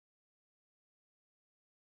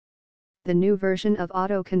The new version of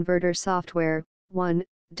Autoconverter software,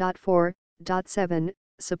 1.4.7,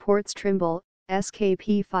 supports Trimble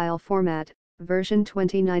SKP file format, version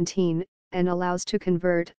 2019, and allows to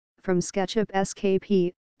convert from Sketchup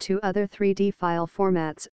SKP to other 3D file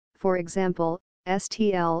formats, for example,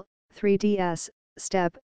 STL, 3ds,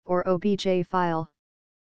 STEP, or OBJ file.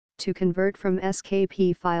 To convert from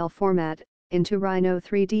SKP file format into Rhino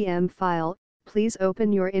 3DM file, please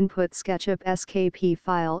open your input Sketchup SKP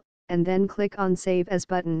file, and then click on Save As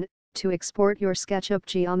button, to export your SketchUp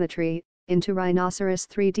geometry into Rhinoceros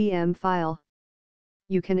 3DM file.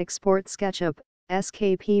 You can export SketchUp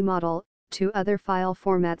SKP model to other file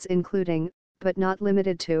formats including, but not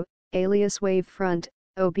limited to, Alias Wavefront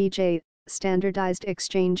OBJ, Standardized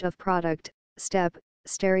Exchange of Product, STEP,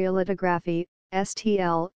 Stereolithography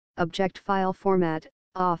STL, Object File Format,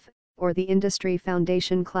 OFF, or the Industry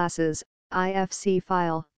Foundation Classes, IFC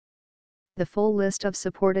file. The full list of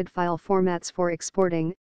supported file formats for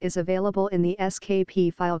exporting is available in the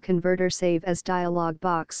SKP File Converter Save As dialog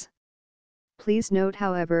box. Please note,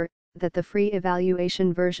 however, that the free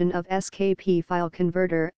evaluation version of SKP File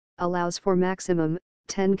Converter allows for maximum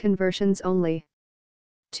 10 conversions only.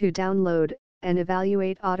 To download and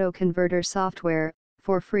evaluate Autoconverter software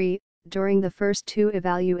for free during the first 2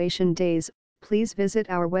 evaluation days, please visit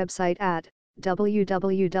our website at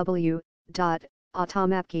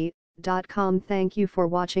www.automapkey.com. Thank you for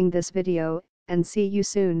watching this video, and see you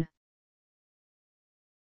soon.